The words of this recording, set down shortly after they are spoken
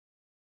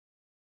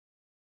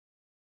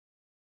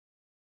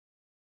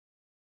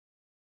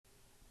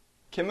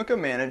Chemica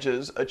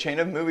manages a chain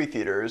of movie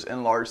theaters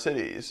in large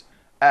cities.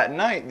 At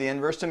night, the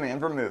inverse demand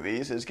for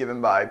movies is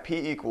given by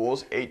P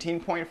equals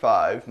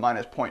 18.5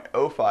 minus 0.05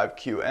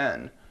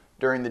 QN.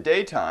 During the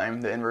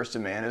daytime, the inverse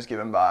demand is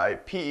given by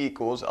P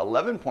equals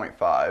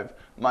 11.5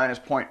 minus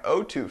 0.025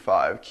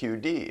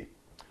 QD.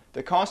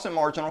 The constant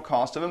marginal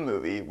cost of a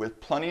movie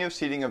with plenty of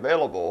seating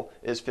available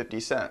is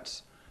 50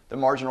 cents. The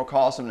marginal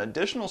cost of an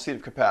additional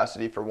seat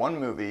capacity for one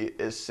movie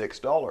is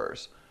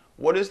 $6.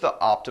 What is the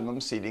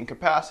optimum seating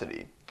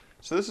capacity?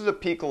 So this is a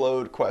peak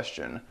load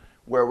question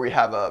where we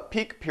have a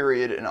peak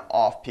period and an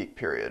off-peak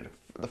period.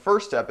 The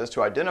first step is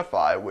to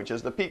identify which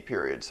is the peak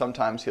period.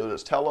 Sometimes he'll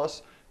just tell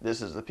us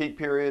this is the peak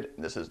period,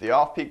 this is the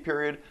off-peak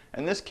period.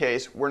 In this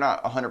case, we're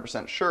not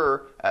 100%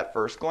 sure at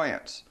first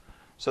glance.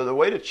 So the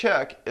way to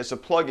check is to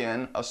plug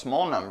in a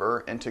small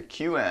number into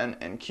QN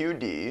and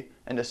QD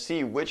and to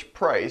see which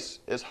price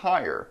is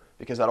higher,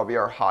 because that'll be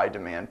our high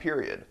demand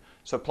period.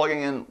 So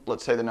plugging in,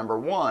 let's say, the number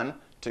 1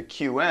 to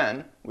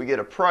QN, we get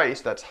a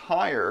price that's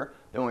higher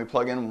than when we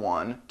plug in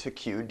 1 to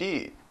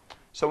QD.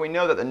 So we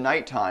know that the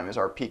nighttime is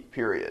our peak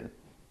period.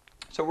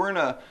 So we're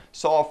going to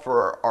solve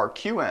for our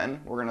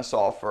QN, we're going to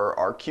solve for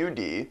our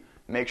QD,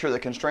 make sure the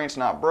constraint's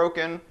not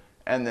broken,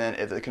 and then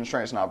if the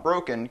constraint's not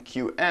broken,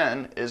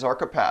 QN is our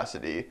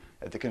capacity.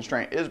 If the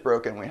constraint is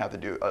broken, we have to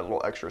do a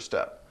little extra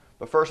step.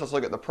 But first, let's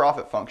look at the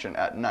profit function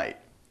at night.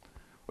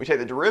 We take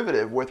the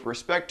derivative with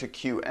respect to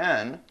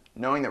QN,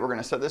 knowing that we're going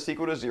to set this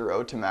equal to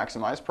 0 to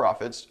maximize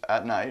profits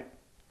at night.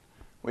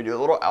 We do a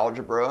little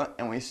algebra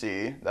and we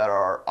see that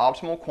our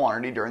optimal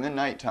quantity during the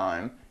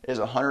nighttime is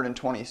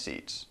 120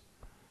 seats.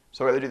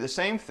 So we're going to do the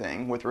same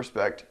thing with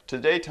respect to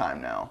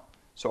daytime now.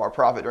 So our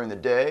profit during the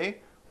day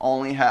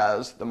only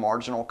has the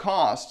marginal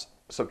cost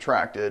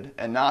subtracted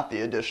and not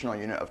the additional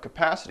unit of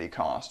capacity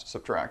cost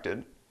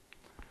subtracted.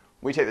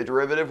 We take the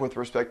derivative with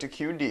respect to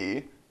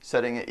QD,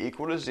 setting it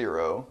equal to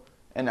 0,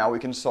 and now we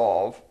can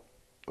solve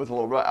with a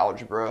little bit of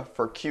algebra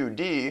for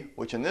QD,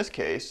 which in this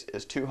case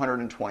is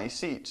 220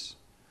 seats.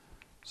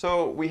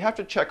 So we have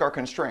to check our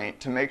constraint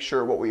to make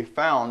sure what we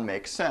found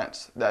makes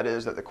sense. That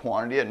is, that the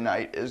quantity at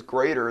night is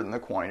greater than the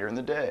quantity during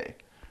the day.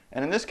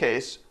 And in this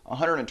case,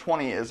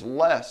 120 is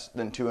less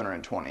than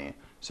 220,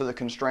 so the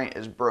constraint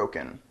is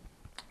broken.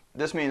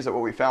 This means that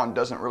what we found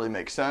doesn't really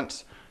make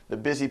sense. The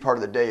busy part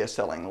of the day is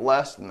selling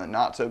less than the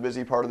not so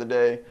busy part of the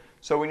day,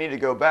 so we need to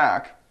go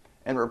back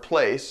and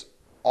replace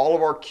all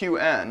of our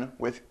QN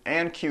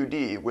and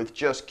QD with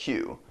just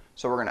Q.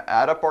 So we're going to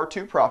add up our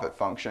two profit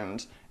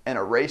functions and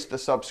erase the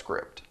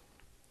subscript.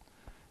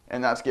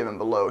 And that's given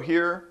below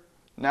here.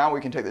 Now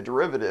we can take the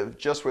derivative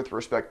just with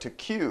respect to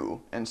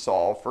Q and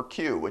solve for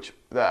Q, which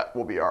that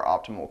will be our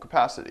optimal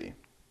capacity.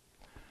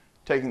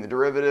 Taking the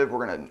derivative,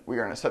 we're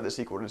going to set this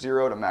equal to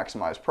 0 to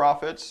maximize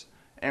profits,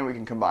 and we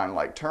can combine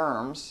like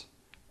terms,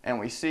 and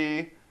we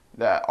see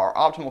that our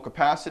optimal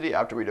capacity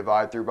after we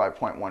divide through by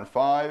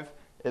 0.15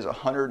 is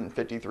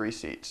 153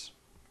 seats.